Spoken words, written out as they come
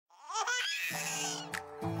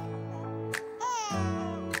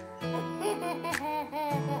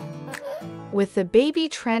With the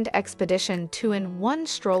babytrend Expedition 2-in-1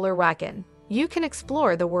 stroller wagon, you can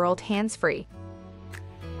explore the world hands-free.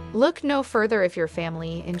 Look no further if your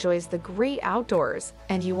family enjoys the great outdoors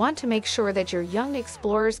and you want to make sure that your young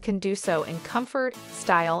explorers can do so in comfort,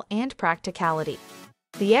 style, and practicality.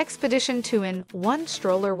 The Expedition 2-in-1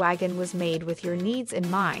 stroller wagon was made with your needs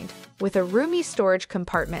in mind, with a roomy storage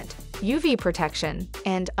compartment, UV protection,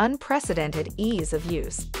 and unprecedented ease of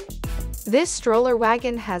use. This stroller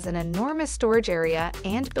wagon has an enormous storage area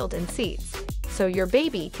and built-in seats, so your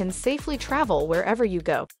baby can safely travel wherever you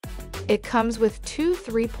go. It comes with two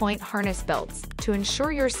 3-point harness belts to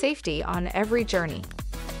ensure your safety on every journey.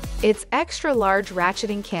 Its extra-large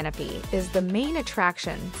ratcheting canopy is the main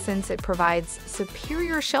attraction since it provides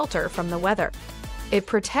superior shelter from the weather. It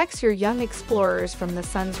protects your young explorers from the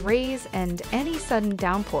sun's rays and any sudden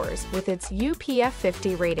downpours with its UPF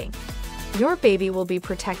 50 rating. Your baby will be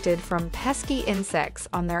protected from pesky insects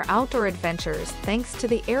on their outdoor adventures thanks to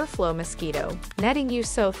the airflow mosquito netting you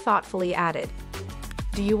so thoughtfully added.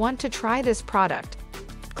 Do you want to try this product?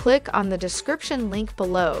 Click on the description link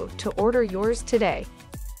below to order yours today.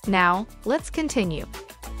 Now, let's continue.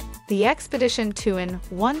 The Expedition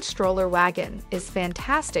 2-in-1 stroller wagon is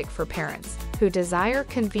fantastic for parents who desire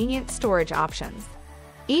convenient storage options.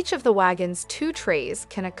 Each of the wagon's 2 trays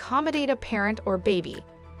can accommodate a parent or baby,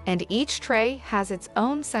 and each tray has its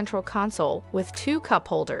own central console with 2 cup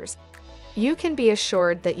holders. You can be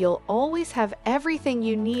assured that you'll always have everything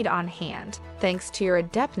you need on hand thanks to your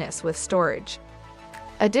adeptness with storage.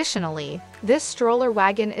 Additionally, this stroller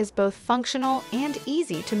wagon is both functional and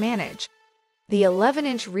easy to manage. The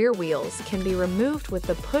 11-inch rear wheels can be removed with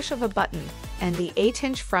the push of a button, and the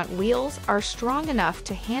 8-inch front wheels are strong enough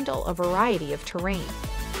to handle a variety of terrain.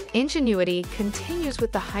 Ingenuity continues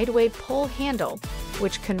with the Hideaway Pull Handle,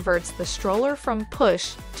 which converts the stroller from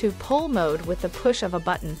push to pull mode with the push of a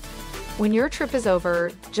button. When your trip is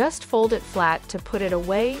over, just fold it flat to put it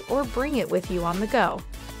away or bring it with you on the go.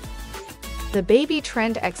 The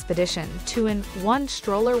babytrend Expedition 2-in-1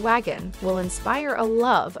 stroller wagon will inspire a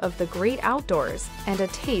love of the great outdoors and a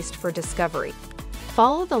taste for discovery.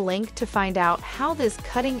 Follow the link to find out how this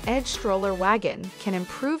cutting-edge stroller wagon can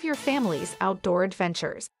improve your family's outdoor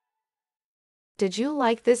adventures. Did you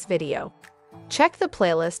like this video? Check the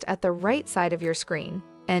playlist at the right side of your screen,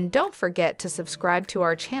 and don't forget to subscribe to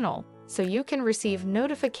our channel so you can receive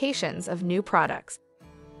notifications of new products.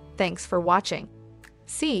 Thanks for watching.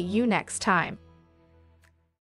 See you next time.